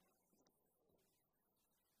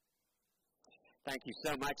Thank you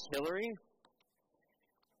so much, Hillary.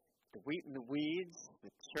 The wheat and the weeds, the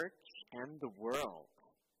church and the world.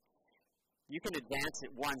 You can advance it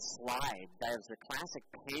one slide. There's a classic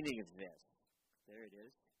painting of this. There it is.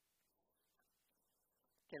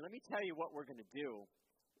 Okay, let me tell you what we're going to do.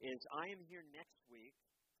 I am here next week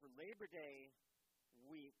for Labor Day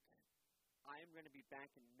week. I am going to be back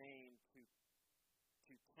in Maine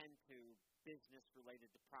to tend to business related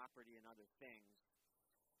to property and other things.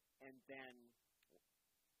 And then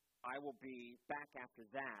I will be back after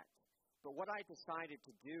that. But what I decided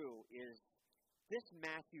to do is, this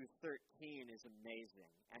Matthew 13 is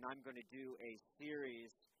amazing, and I'm going to do a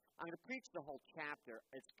series. I'm going to preach the whole chapter.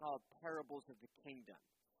 It's called Parables of the Kingdom.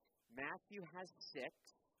 Matthew has 6.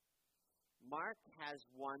 Mark has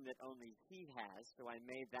one that only he has, so I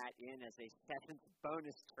made that in as a 7th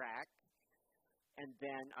bonus track. And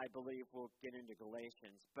then I believe we'll get into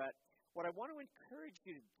Galatians. But what I want to encourage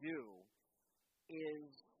you to do is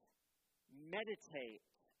meditate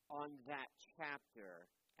on that chapter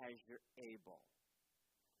as you're able.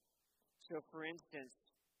 So, for instance,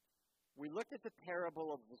 we looked at the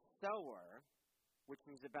parable of the sower, which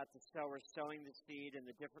was about the sower sowing the seed and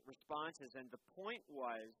the different responses. And the point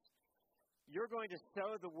was, you're going to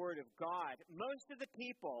sow the word of God. Most of the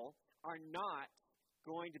people are not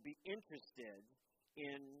going to be interested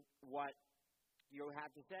in what you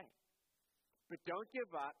have to say. But don't give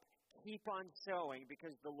up. Keep on sowing,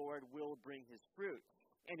 because the Lord will bring his fruit.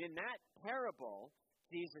 And in that parable,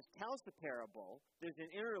 Jesus tells the parable, there's an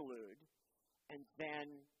interlude, and then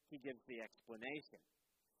he gives the explanation.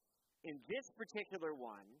 In this particular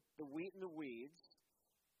one, the wheat and the weeds,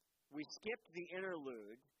 we skipped the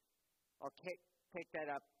interlude. I'll pick that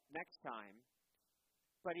up next time.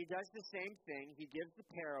 But he does the same thing. He gives the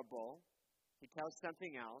parable. He tells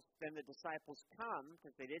something else. Then the disciples come,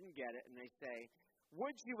 because they didn't get it, and they say,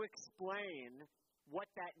 would you explain what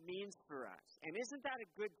that means for us? And isn't that a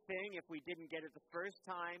good thing if we didn't get it the first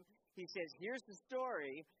time? He says, here's the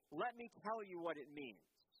story. Let me tell you what it means.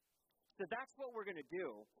 So that's what we're going to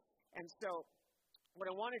do. And so what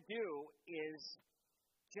I want to do is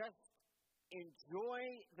just enjoy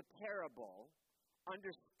the parable,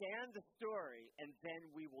 understand the story, and then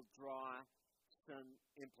we will draw some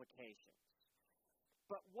implications.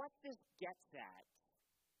 But what this gets at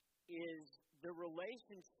is the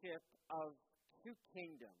relationship of two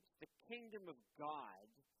kingdoms, the kingdom of God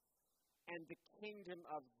and the kingdom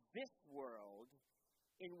of this world,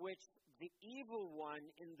 in which the evil one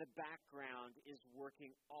in the background is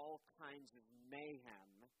working all kinds of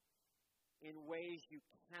mayhem in ways you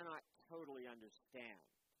cannot totally understand.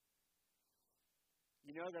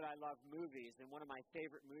 You know that I love movies, and one of my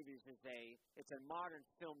favorite movies is it's a modern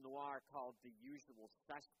film noir called The Usual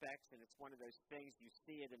Suspects, and it's one of those things you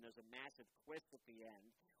see it and there's a massive twist at the end.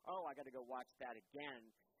 Oh, I got to go watch that again.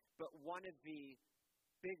 But one of the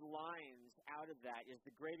big lines out of that is,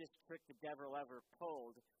 the greatest trick the devil ever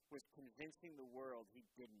pulled was convincing the world he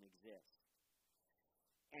didn't exist.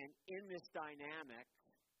 And in this dynamic,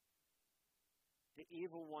 the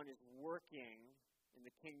evil one is working in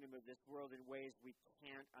the kingdom of this world in ways we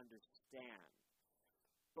can't understand.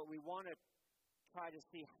 But we want to try to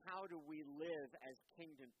see, how do we live as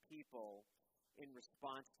kingdom people in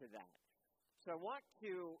response to that. So I want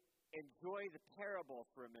to enjoy the parable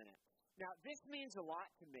for a minute. Now, this means a lot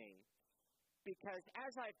to me, because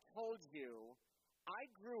as I've told you, I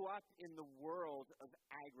grew up in the world of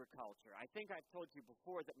agriculture. I think I've told you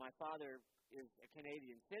before that my father is a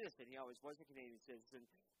Canadian citizen. He always was a Canadian citizen,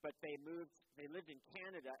 but they lived in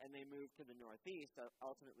Canada, and they moved to the Northeast,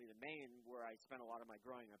 ultimately to Maine, where I spent a lot of my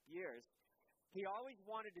growing up years. He always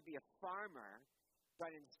wanted to be a farmer,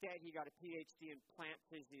 but instead he got a PhD in plant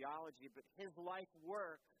physiology, but his life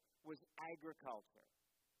work was agriculture,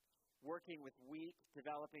 working with wheat,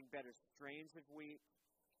 developing better strains of wheat.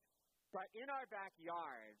 But in our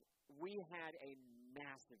backyard, we had a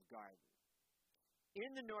massive garden.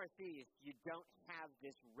 In the Northeast, you don't have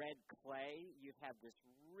this red clay. You have this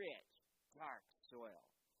rich, dark soil.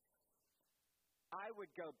 I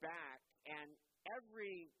would go back, and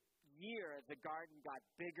every year the garden got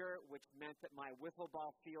bigger, which meant that my wiffle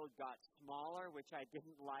ball field got smaller, which I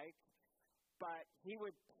didn't like. But he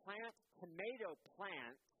would plant tomato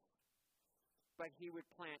plants, but he would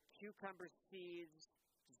plant cucumber seeds,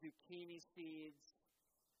 zucchini seeds.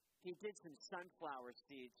 He did some sunflower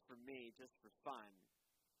seeds for me, just for fun.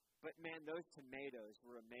 But man, those tomatoes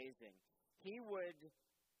were amazing. He would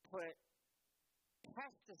put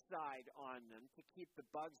pesticide on them to keep the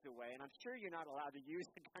bugs away. And I'm sure you're not allowed to use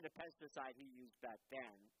the kind of pesticide he used back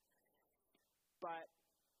then. But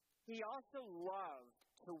he also loved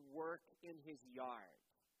to work in his yard.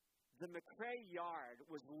 The McCrae yard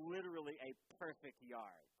was literally a perfect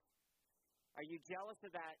yard. Are you jealous of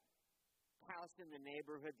that house in the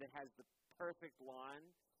neighborhood that has the perfect lawn?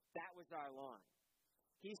 That was our lawn.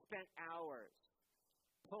 He spent hours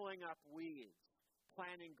pulling up weeds,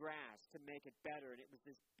 planting grass to make it better, and it was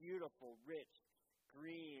this beautiful, rich,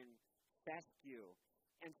 green fescue.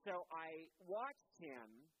 And so I watched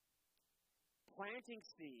him planting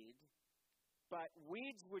seed, but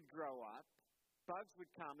weeds would grow up, bugs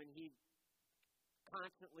would come, and he'd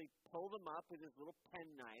constantly pull them up with his little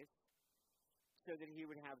penknife so that he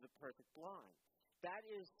would have the perfect lawn. That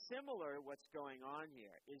is similar what's going on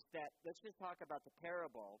here, is that, let's just talk about the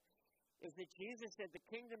parable, is that Jesus said the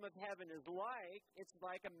kingdom of heaven is it's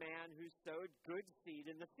like a man who sowed good seed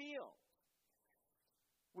in the field.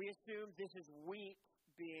 We assume this is wheat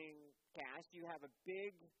being cast. You have a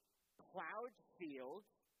big plowed field,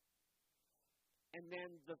 and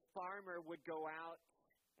then the farmer would go out,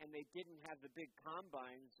 and they didn't have the big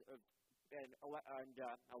combines and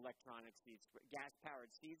electronic seeds,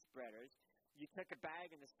 gas-powered seed spreaders. You took a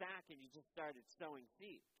bag and a sack, and you just started sowing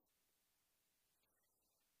seeds.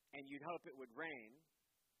 And you'd hope it would rain.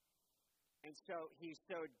 And so he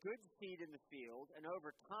sowed good seed in the field, and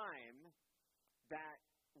over time, that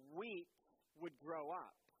wheat would grow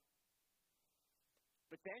up.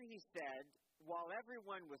 But then he said, while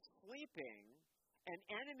everyone was sleeping, an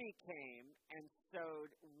enemy came and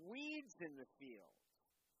sowed weeds in the field.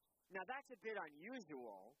 Now, that's a bit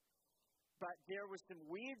unusual, but there were some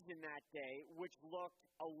weeds in that day which looked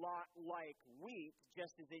a lot like wheat,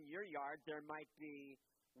 just as in your yard there might be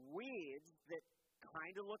weeds that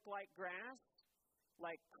kind of look like grass,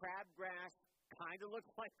 like crabgrass kind of looks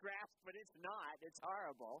like grass, but it's not. It's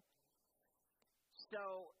horrible.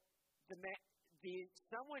 So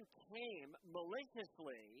someone came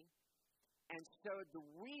maliciously and sowed the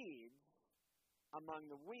weeds among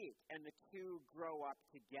the wheat, and the two grow up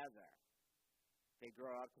together. They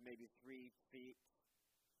grow up to maybe 3 feet,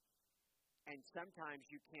 and sometimes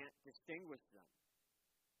you can't distinguish them.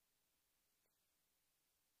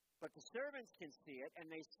 But the servants can see it,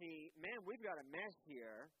 and they see, man, we've got a mess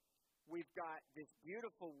here. We've got this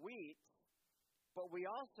beautiful wheat, but we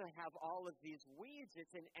also have all of these weeds,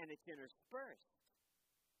 and it's interspersed.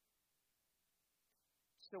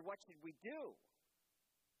 So what should we do?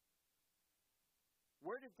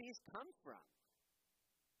 Where did these come from?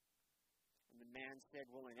 And the man said,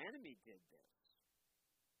 well, an enemy did this.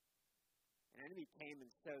 An enemy came and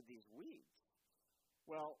sowed these weeds.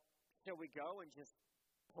 Well, shall we go and just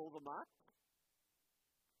pull them up?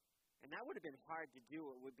 And that would have been hard to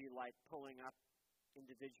do. It would be like pulling up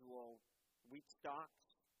individual wheat stalks.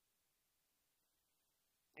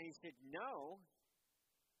 And he said, no.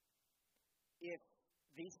 If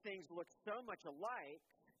these things look so much alike,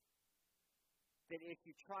 that if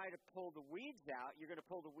you try to pull the weeds out, you're going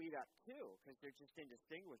to pull the weed out too, because they're just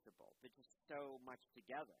indistinguishable. They're just so much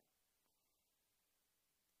together.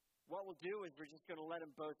 What we'll do is we're just going to let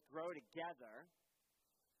them both grow together,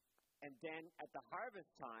 and then at the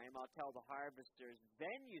harvest time, I'll tell the harvesters,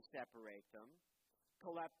 then you separate them,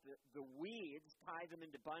 collect the weeds, tie them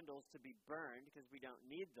into bundles to be burned, because we don't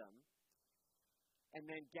need them, and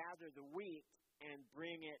then gather the wheat and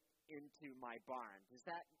bring it into my barn. Does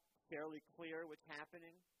that fairly clear what's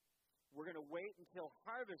happening? We're going to wait until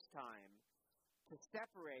harvest time to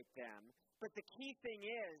separate them. But the key thing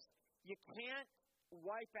is, you can't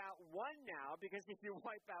wipe out one now, because if you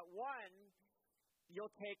wipe out one,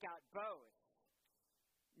 you'll take out both.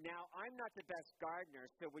 Now, I'm not the best gardener,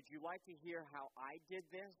 so would you like to hear how I did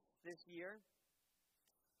this year?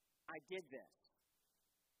 I did this.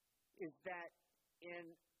 Is that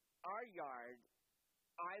in our yard,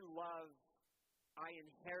 I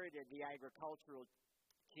inherited the agricultural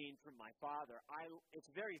gene from my father.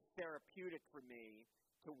 It's very therapeutic for me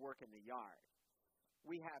to work in the yard.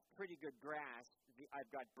 We have pretty good grass.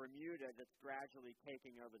 I've got Bermuda that's gradually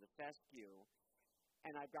taking over the fescue,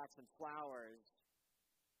 and I've got some flowers,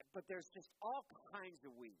 but there's just all kinds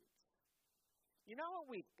of weeds. You know what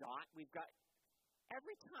we've got?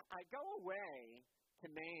 Every time I go away to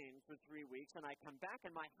Maine for 3 weeks, and I come back,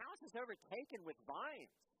 and my house is overtaken with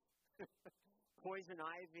vines. Poison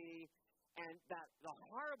ivy, and the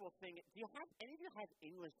horrible thing. Any of you have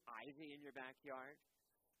English ivy in your backyard?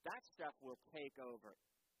 That stuff will take over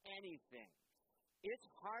anything. It's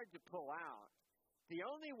hard to pull out. The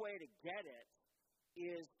only way to get it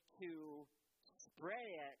is to spray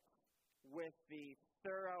it with the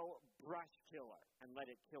thorough brush killer and let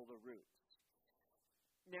it kill the roots.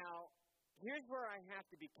 Now, here's where I have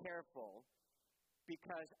to be careful,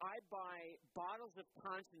 because I buy bottles of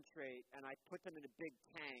concentrate and I put them in a big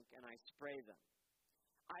tank and I spray them.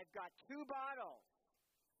 I've got 2 bottles.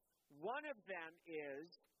 One of them is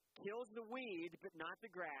kills the weed but not the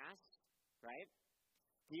grass, right?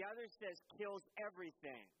 The other says kills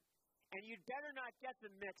everything. And you'd better not get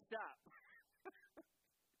them mixed up.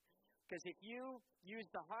 Because if you use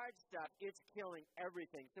the hard stuff, it's killing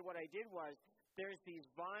everything. So what I did was, there's these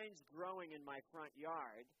vines growing in my front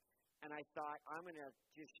yard, and I thought, I'm going to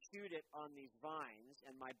just shoot it on these vines,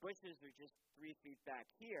 and my bushes are just 3 feet back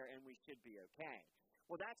here, and we should be okay.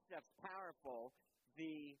 Well, that stuff's powerful.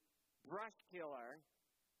 The brush killer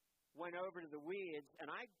went over to the weeds,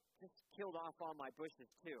 and I just killed off all my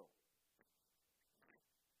bushes too.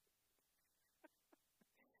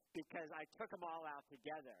 Because I took them all out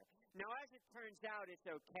together. Now, as it turns out, it's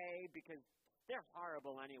okay because they're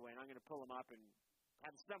horrible anyway, and I'm going to pull them up and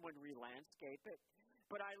have someone re-landscape it.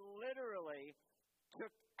 But I literally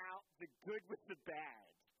took out the good with the bad.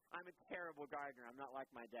 I'm a terrible gardener. I'm not like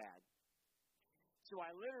my dad. So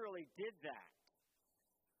I literally did that.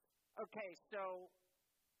 Okay, so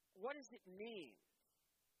what does it mean?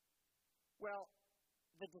 Well,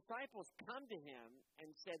 the disciples come to him and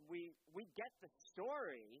said, we get the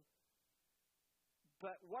story,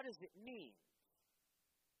 but what does it mean?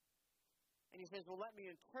 And he says, well, let me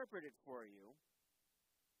interpret it for you.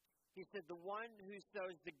 He said, the one who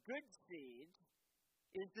sows the good seed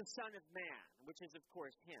is the Son of Man, which is, of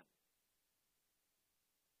course, him.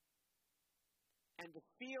 And the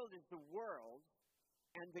field is the world,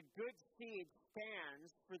 and the good seed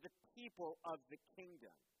stands for the people of the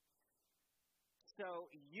kingdom.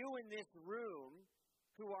 So you in this room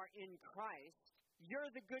who are in Christ,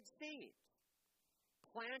 you're the good seed,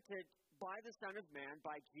 planted by the Son of Man,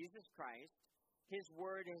 by Jesus Christ. His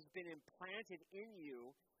word has been implanted in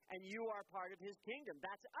you, and you are part of his kingdom.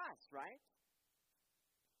 That's us, right?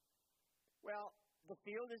 Well, the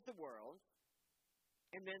field is the world,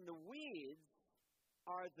 and then the weeds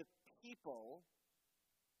are the people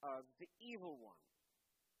of the evil one.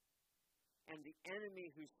 And the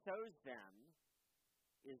enemy who sows them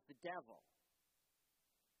is the devil.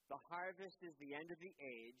 The harvest is the end of the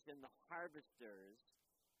age, and the harvesters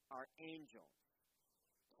are angels.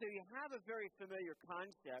 So you have a very familiar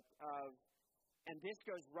concept of, and this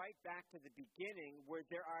goes right back to the beginning, where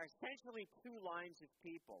there are essentially 2 lines of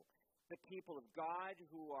people. The people of God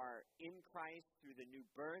who are in Christ through the new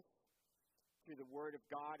birth, through the Word of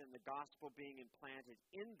God and the gospel being implanted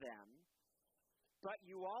in them. But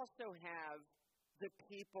you also have the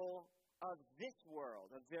people of this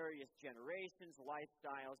world, of various generations,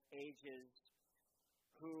 lifestyles, ages,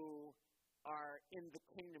 who are in the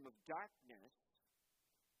kingdom of darkness.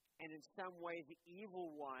 And in some way, the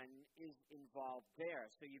evil one is involved there.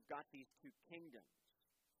 So you've got these 2 kingdoms.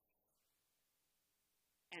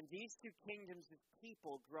 And these 2 kingdoms of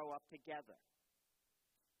people grow up together.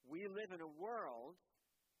 We live in a world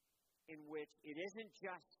in which it isn't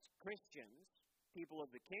just Christians, people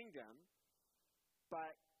of the kingdom,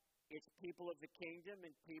 but it's people of the kingdom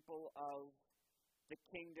and people of the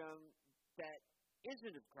kingdom that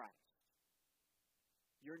isn't of Christ.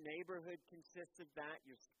 Your neighborhood consists of that.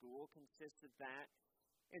 Your school consists of that.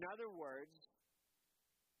 In other words,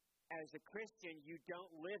 as a Christian, you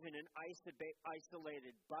don't live in an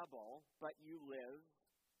isolated bubble, but you live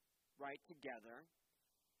right together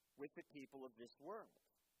with the people of this world.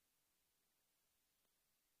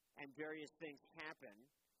 And various things happen.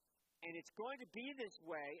 And it's going to be this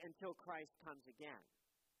way until Christ comes again.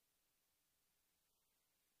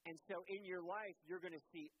 And so in your life, you're going to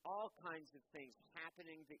see all kinds of things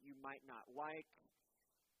happening that you might not like,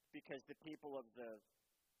 because the people of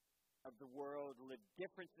the world live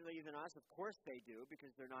differently than us. Of course they do, because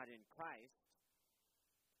they're not in Christ.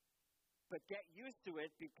 But get used to it,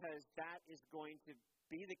 because that is going to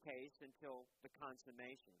be the case until the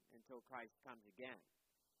consummation, until Christ comes again.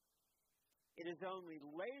 It is only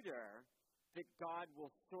later that God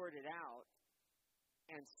will sort it out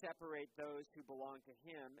and separate those who belong to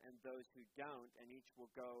him and those who don't, and each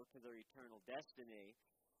will go to their eternal destiny.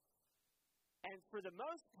 And for the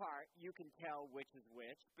most part, you can tell which is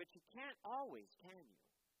which, but you can't always, can you?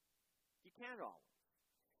 You can't always.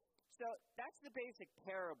 So that's the basic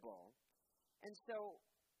parable. And so,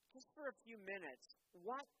 just for a few minutes,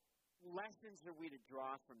 what lessons are we to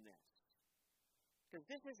draw from this? Because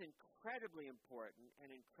this is incredibly important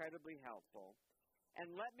and incredibly helpful.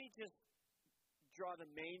 And let me just draw the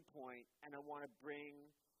main point, and I want to bring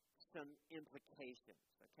some implications,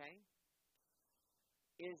 okay?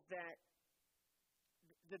 Is that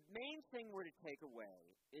the main thing we're to take away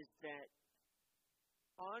is that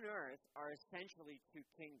on earth are essentially 2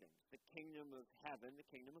 kingdoms. The kingdom of heaven, the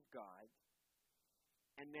kingdom of God,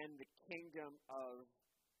 and then the kingdom of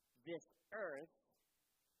this earth,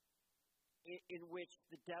 in which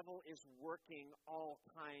the devil is working all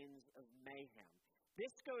kinds of mayhem.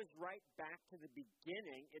 This goes right back to the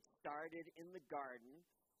beginning. It started in the garden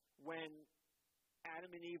when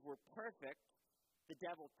Adam and Eve were perfect. The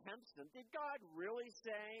devil tempts them. Did God really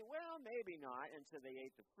say, well, maybe not? And so they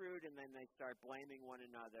ate the fruit, and then they start blaming one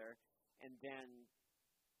another, and then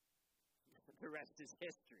the rest is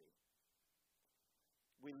history.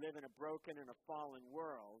 We live in a broken and a fallen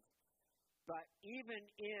world, but even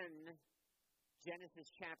in Genesis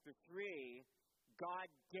chapter 3, God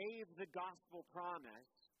gave the gospel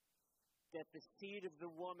promise that the seed of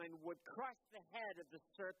the woman would crush the head of the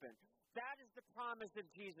serpent. That is the promise of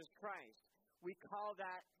Jesus Christ. We call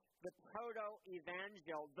that the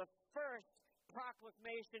proto-evangel, the first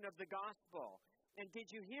proclamation of the gospel. And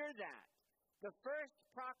did you hear that? The first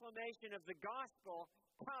proclamation of the gospel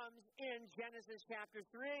comes in Genesis chapter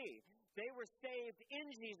 3. They were saved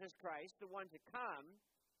in Jesus Christ, the one to come,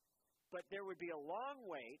 but there would be a long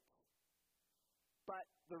wait. But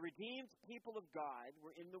the redeemed people of God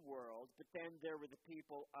were in the world, but then there were the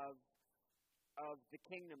people of the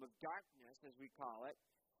kingdom of darkness, as we call it.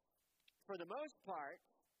 For the most part,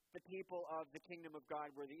 the people of the kingdom of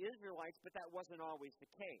God were the Israelites, but that wasn't always the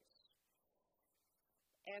case.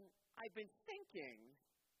 And I've been thinking,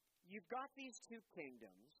 you've got these two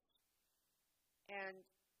kingdoms, and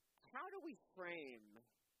how do we frame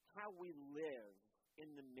how we live in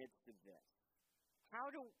the midst of this?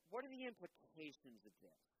 What are the implications of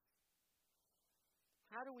this?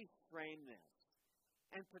 How do we frame this?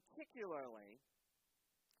 And particularly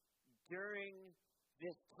during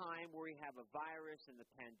this time where we have a virus and the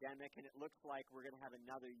pandemic, and it looks like we're going to have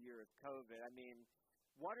another year of COVID. I mean,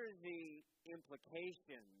 what are the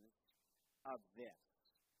implications of this?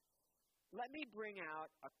 Let me bring out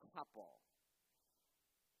a couple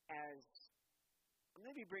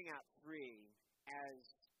maybe bring out three as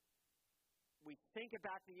we think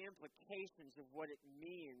about the implications of what it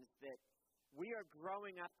means that we are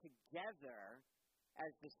growing up together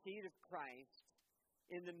as the seed of Christ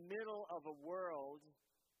in the middle of a world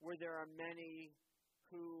where there are many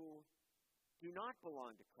who do not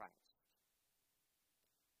belong to Christ.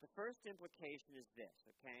 The first implication is this,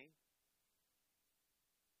 okay?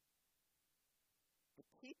 The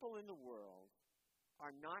people in the world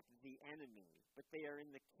are not the enemy, but they are in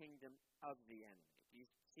the kingdom of the enemy. Do you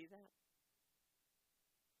see that?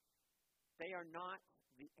 They are not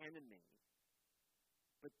the enemy,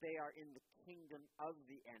 but they are in the kingdom of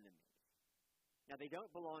the enemy. Now, they don't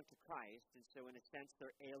belong to Christ, and so in a sense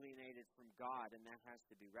they're alienated from God, and that has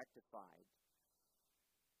to be rectified.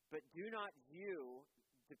 But do not view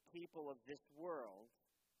the people of this world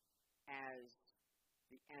as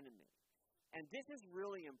the enemy. And this is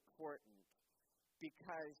really important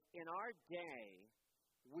because in our day,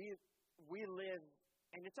 we live,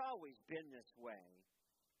 and it's always been this way,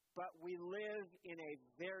 but we live in a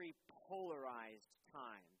very polarized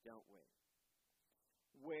time, don't we?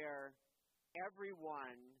 Where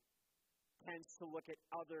everyone tends to look at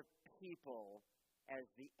other people as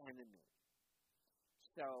the enemy.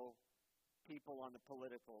 So people on the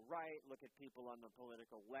political right look at people on the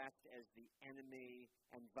political left as the enemy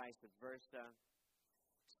and vice versa.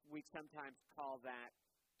 We sometimes call that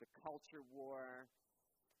the culture war.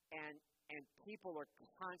 And people are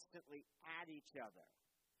constantly at each other.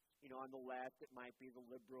 You know, on the left, it might be the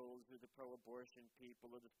liberals or the pro-abortion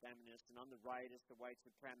people or the feminists, and on the right, it's the white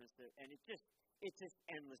supremacists, and it just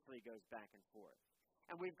endlessly goes back and forth.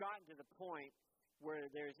 And we've gotten to the point where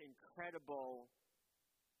there's incredible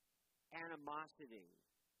animosity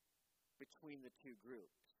between the two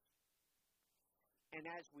groups. And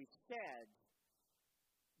as we said,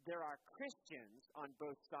 there are Christians on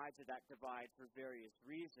both sides of that divide for various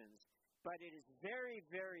reasons, but it is very,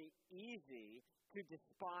 very easy to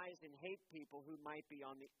despise and hate people who might be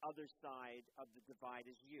on the other side of the divide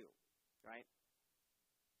as you, right?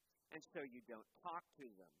 And so you don't talk to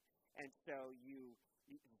them. And so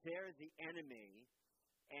they're the enemy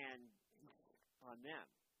and on them.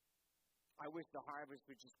 I wish the harvest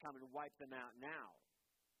would just come and wipe them out now.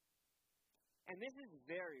 And this is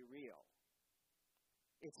very real.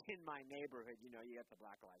 It's in my neighborhood. You know, you got the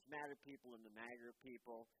Black Lives Matter people and the MAGA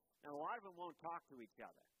people. And a lot of them won't talk to each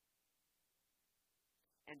other.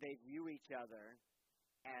 And they view each other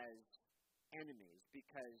as enemies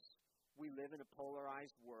because we live in a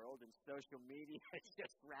polarized world and social media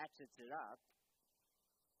just ratchets it up.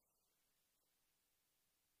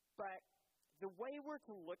 But the way we're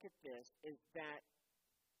to look at this is that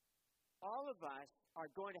all of us are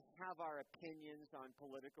going to have our opinions on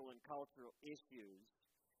political and cultural issues,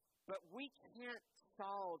 but we can't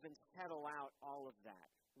solve and settle out all of that.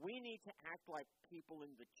 We need to act like people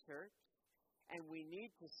in the church, And we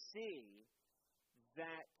need to see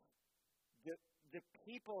that the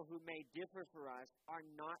people who may differ for us are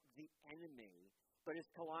not the enemy. But as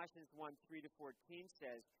Colossians 1:3-14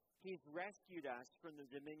 says, He's rescued us from the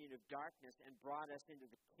dominion of darkness and brought us into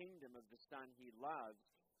the kingdom of the Son He loves,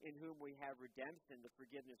 in whom we have redemption, the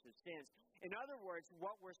forgiveness of sins. In other words,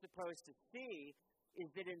 what we're supposed to see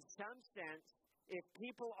is that in some sense, if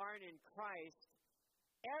people aren't in Christ,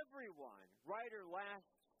 everyone, right or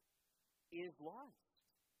left, is lost.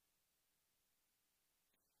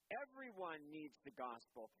 Everyone needs the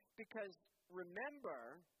gospel. Because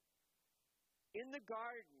remember, in the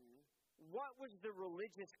garden, what was the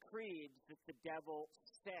religious creeds that the devil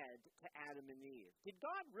said to Adam and Eve? Did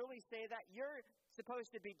God really say that? You're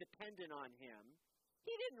supposed to be dependent on Him.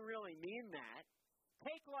 He didn't really mean that.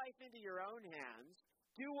 Take life into your own hands.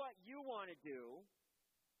 Do what you want to do.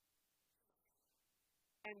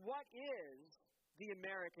 And what is the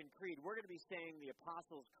American Creed? We're going to be saying the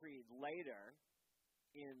Apostles' Creed later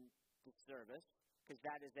in the service, because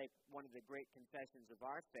that is one of the great confessions of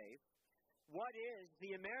our faith. What is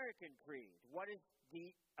the American Creed? What is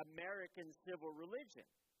the American civil religion?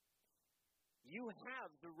 You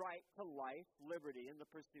have the right to life, liberty, and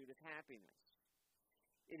the pursuit of happiness.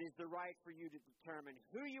 It is the right for you to determine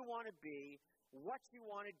who you want to be, what you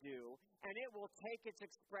want to do, and it will take its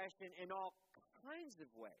expression in all kinds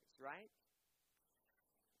of ways, right?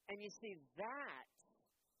 And you see, that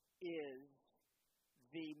is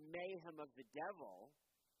the mayhem of the devil.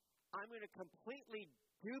 I'm going to completely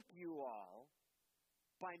dupe you all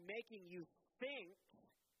by making you think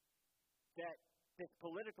that this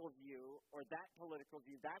political view or that political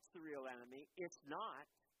view, that's the real enemy. It's not.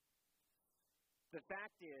 The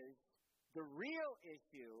fact is, the real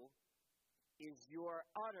issue is your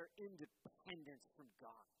utter independence from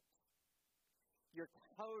God. Your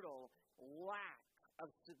total lack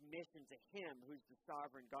of submission to Him who's the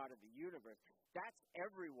sovereign God of the universe. That's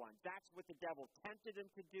everyone. That's what the devil tempted him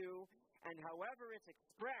to do. And however it's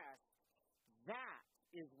expressed, that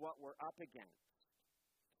is what we're up against.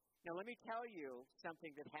 Now, let me tell you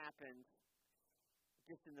something that happened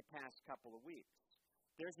just in the past couple of weeks.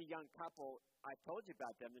 There's a young couple, I told you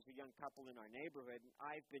about them, there's a young couple in our neighborhood, and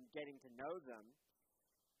I've been getting to know them.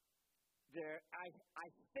 I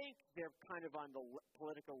think they're kind of on the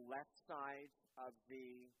political left side of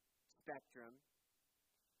the spectrum,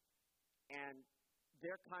 and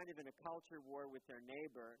they're kind of in a culture war with their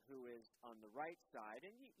neighbor who is on the right side,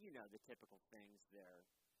 and you know the typical things. They're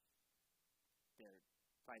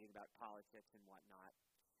fighting about politics and whatnot.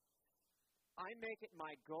 I make it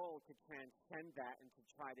my goal to transcend that and to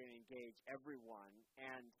try to engage everyone.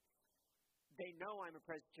 And they know I'm a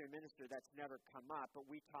Presbyterian minister. That's never come up. But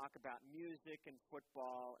we talk about music and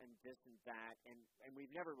football and this and that. And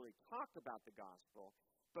we've never really talked about the gospel.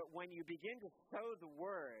 But when you begin to sow the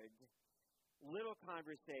word, little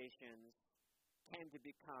conversations tend to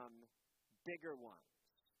become bigger ones.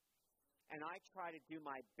 And I try to do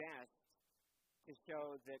my best to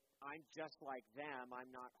show that I'm just like them. I'm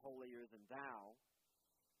not holier than thou.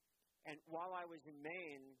 And while I was in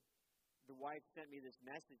Maine, the wife sent me this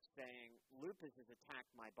message saying, lupus has attacked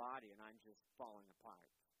my body and I'm just falling apart.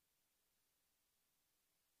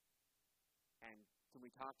 And can we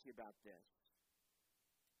talk to you about this?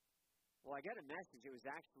 Well, I got a message. It was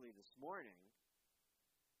actually this morning.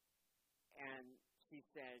 And she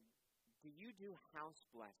said, do you do house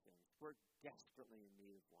blessings? We're desperately in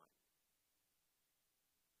need of one.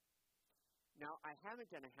 Now, I haven't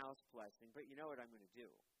done a house blessing, but you know what I'm going to do?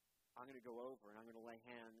 I'm going to go over and I'm going to lay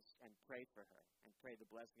hands and pray for her and pray the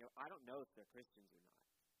blessing. I don't know if they're Christians or not.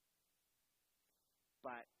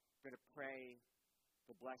 But I'm going to pray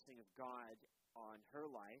the blessing of God on her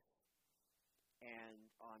life and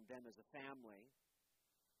on them as a family,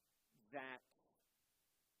 that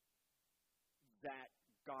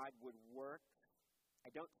God would work.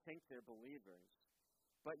 I don't think they're believers.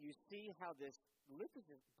 But you see how this lupus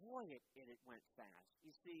is, boy, it went fast.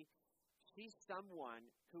 You see, she's someone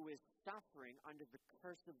who is suffering under the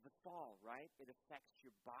curse of the fall, right? It affects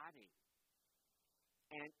your body.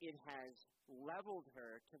 And it has leveled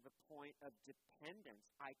her to the point of dependence.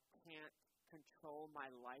 I can't control my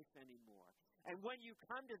life anymore. And when you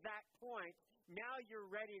come to that point, now you're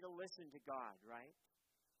ready to listen to God, right?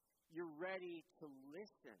 You're ready to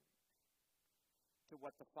listen to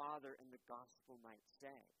what the Father and the gospel might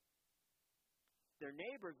say. Their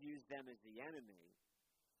neighbor views them as the enemy.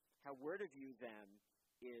 How we're to view them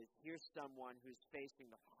is, here's someone who's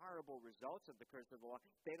facing the horrible results of the curse of the law.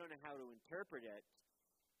 They don't know how to interpret it,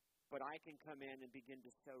 but I can come in and begin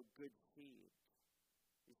to sow good seed.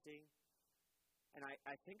 You see? And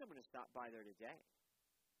I think I'm going to stop by there today,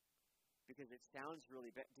 because it sounds really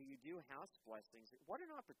bad. Do you do house blessings? What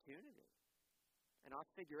an opportunity. And I'll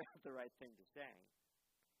figure out the right thing to say.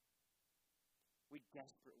 We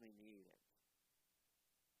desperately need it.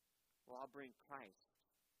 Well, I'll bring Christ.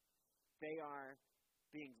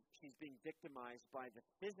 She's being victimized by the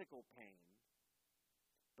physical pain,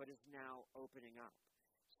 but is now opening up.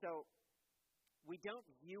 So, we don't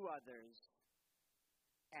view others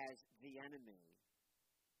as the enemy,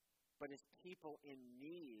 but as people in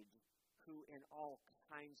need who in all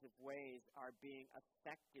kinds of ways are being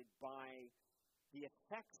affected by the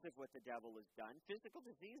effects of what the devil has done, physical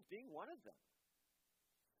disease being one of them.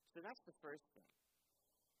 So that's the first thing.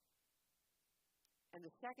 And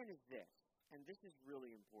the second is this, and this is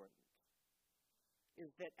really important,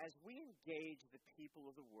 is that as we engage the people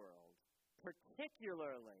of the world,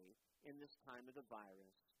 particularly in this time of the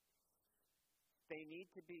virus, they need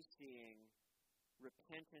to be seeing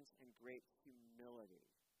repentance and great humility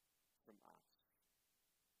from us.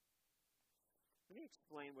 Let me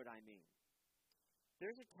explain what I mean.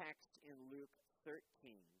 There's a text in Luke 13.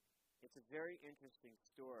 It's a very interesting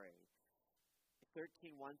story,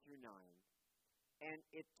 13, 1 through 9. And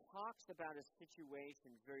it talks about a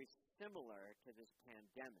situation very similar to this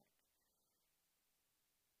pandemic.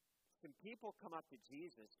 Some people come up to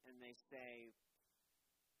Jesus and they say,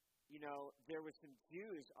 you know, there were some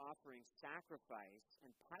Jews offering sacrifice, and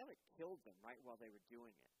Pilate killed them right while they were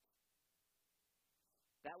doing it.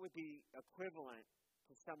 That would be equivalent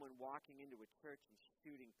to someone walking into a church and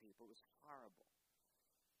shooting people. It was horrible.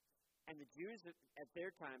 And the Jews at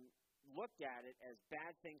their time looked at it as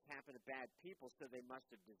bad things happen to bad people, so they must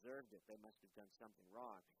have deserved it. They must have done something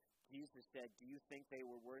wrong. Jesus said, do you think they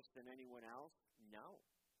were worse than anyone else? No.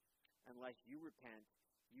 Unless you repent,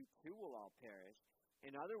 you too will all perish.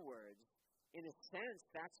 In other words, in a sense,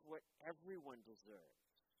 that's what everyone deserves.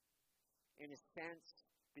 In a sense,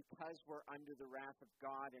 because we're under the wrath of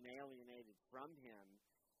God and alienated from Him,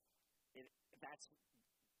 that's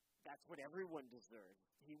what everyone deserves.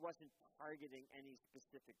 He wasn't targeting any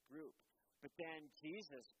specific group. But then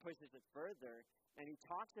Jesus pushes it further, and He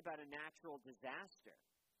talks about a natural disaster.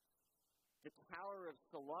 The Tower of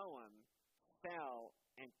Siloam fell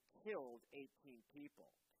and killed 18 people.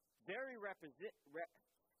 Very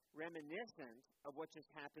reminiscent of what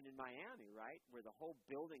just happened in Miami, right? Where the whole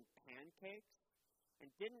building pancakes.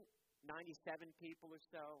 And didn't 97 people or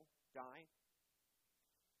so die?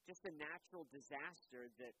 Just a natural disaster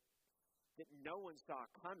that no one saw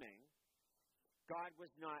coming. God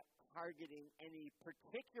was not targeting any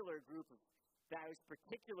particular group of those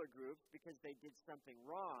particular groups because they did something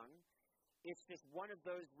wrong. It's just one of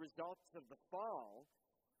those results of the fall.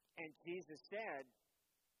 And Jesus said,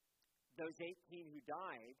 those 18 who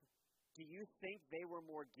died, do you think they were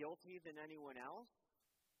more guilty than anyone else?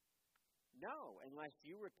 No, unless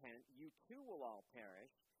you repent, you too will all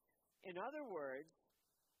perish. In other words,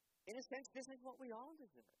 in a sense, this is what we all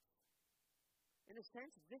deserve. In a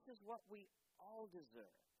sense, this is what we all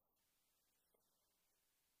deserve.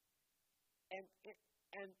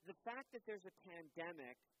 And the fact that there's a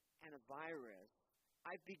pandemic and a virus,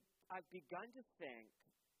 I've begun to think,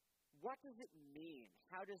 what does it mean?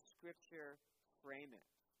 How does Scripture frame it?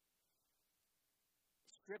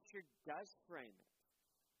 Scripture does frame it.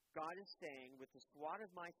 God is saying, with the swat of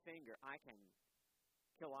my finger, I can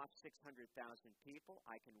kill off 600,000 people.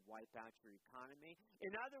 I can wipe out your economy.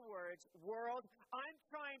 In other words, world, I'm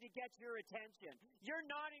trying to get your attention. You're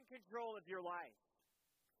not in control of your life.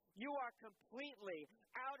 You are completely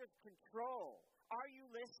out of control. Are you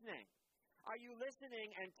listening? Are you listening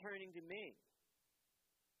and turning to me?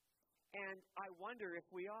 And I wonder if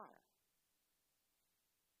we are.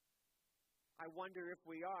 I wonder if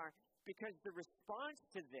we are, because the response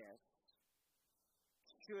to this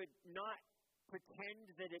should not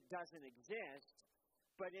pretend that it doesn't exist,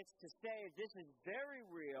 but it's to say, this is very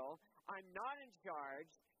real. I'm not in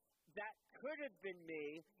charge. That could have been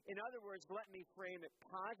me. In other words, let me frame it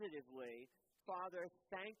positively. Father,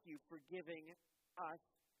 thank you for giving us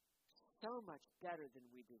so much better than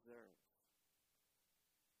we deserve.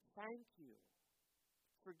 Thank you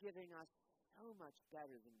for giving us so much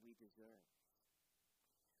better than we deserve.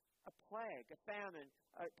 A plague, a famine,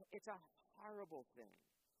 it's a horrible thing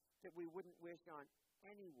that we wouldn't wish on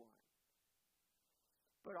anyone.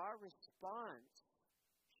 But our response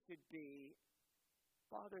should be,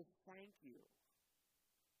 Father, thank you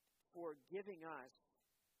for giving us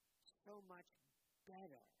so much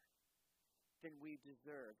better than we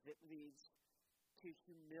deserve. That leads to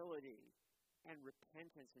humility and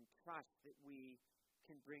repentance and trust that we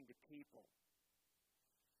can bring to people.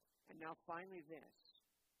 And now finally this.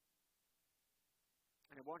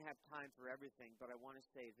 And I won't have time for everything, but I want to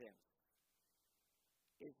say this.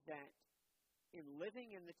 is that in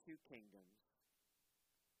living in the two kingdoms,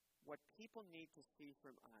 what people need to see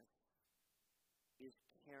from us is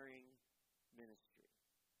caring ministry.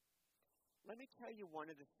 Let me tell you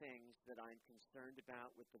one of the things that I'm concerned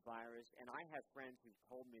about with the virus, and I have friends who've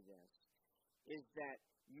told me this, is that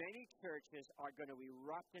many churches are going to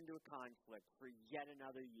erupt into a conflict for yet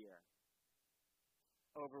another year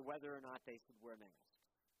over whether or not they should wear masks.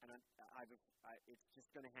 And it's just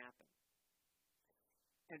going to happen.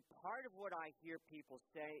 And part of what I hear people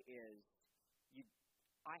say is,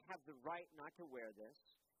 I have the right not to wear this.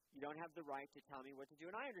 You don't have the right to tell me what to do.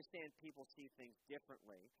 And I understand people see things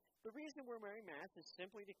differently. The reason we're wearing masks is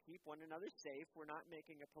simply to keep one another safe. We're not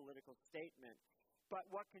making a political statement. But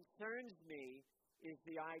what concerns me is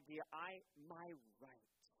the idea, my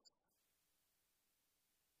rights.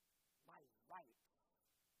 My rights.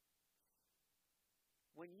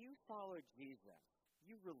 When you follow Jesus,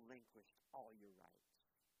 you relinquished all your rights.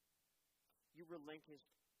 You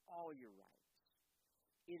relinquished all your rights.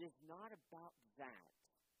 It is not about that.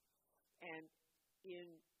 And in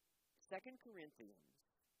 2 Corinthians,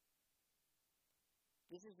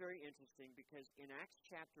 this is very interesting because in Acts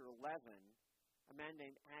chapter 11, a man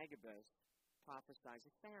named Agabus prophesies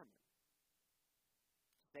a famine.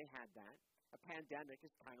 They had that. A pandemic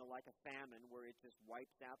is kind of like a famine where it just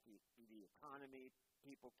wipes out the economy.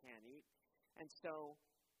 People can't eat. And so,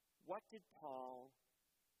 what did Paul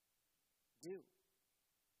do?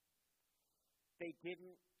 They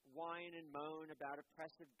didn't whine and moan about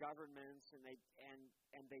oppressive governments, and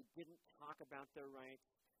they didn't talk about their rights,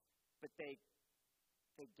 but they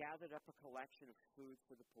gathered up a collection of food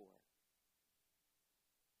for the poor.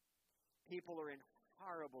 People are in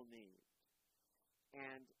horrible need,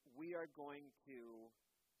 and we are going to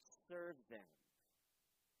serve them.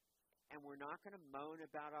 And we're not going to moan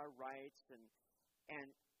about our rights, and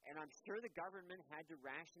I'm sure the government had to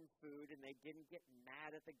ration food, and they didn't get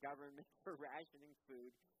mad at the government for rationing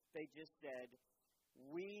food. They just said,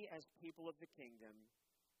 we as people of the kingdom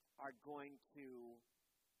are going to,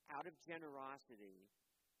 out of generosity,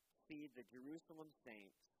 feed the Jerusalem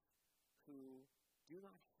saints who do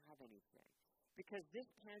not have anything. Because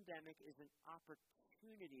this pandemic is an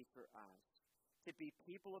opportunity for us to be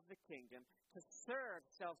people of the kingdom, to serve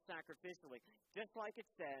self-sacrificially, just like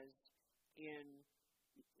it says in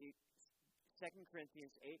 2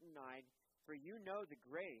 Corinthians 8 and 9, for you know the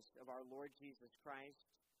grace of our Lord Jesus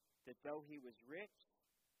Christ, that though he was rich,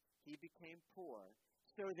 he became poor,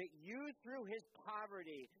 so that you through his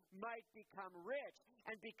poverty might become rich.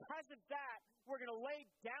 And because of that, we're going to lay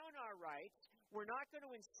down our rights. We're not going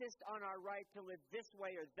to insist on our right to live this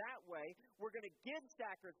way or that way. We're going to give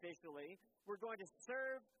sacrificially. We're going to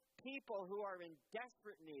serve people who are in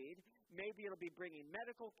desperate need. Maybe it'll be bringing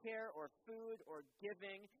medical care or food or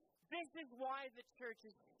giving. This is why the church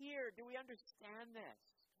is here. Do we understand this?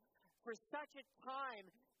 For such a time,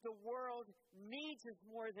 the world needs us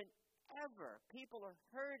more than ever. People are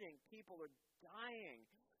hurting. People are dying.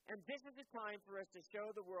 And this is the time for us to show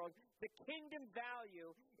the world the kingdom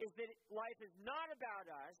value is that life is not about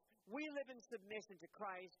us. We live in submission to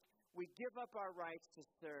Christ. We give up our rights to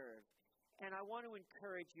serve. And I want to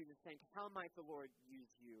encourage you to think, how might the Lord use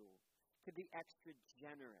you to be extra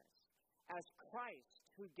generous as Christ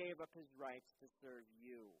who gave up his rights to serve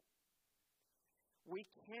you? We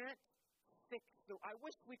can't I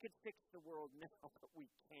wish we could fix the world now, but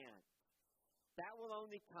we can't. That will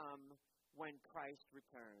only come when Christ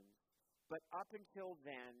returns. But up until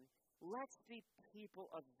then, let's be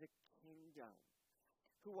people of the kingdom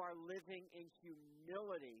who are living in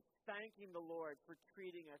humility, thanking the Lord for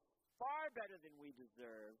treating us far better than we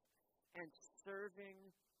deserve, and serving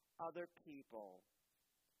other people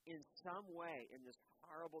in some way in this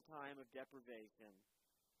horrible time of deprivation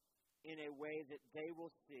in a way that they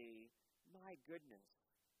will see, my goodness,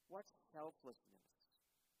 what selflessness,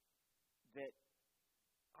 that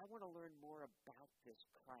I want to learn more about this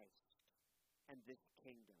Christ and this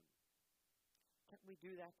kingdom. Can't we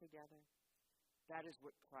do that together? That is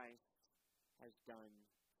what Christ has done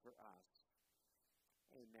for us.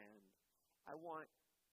 Amen. I want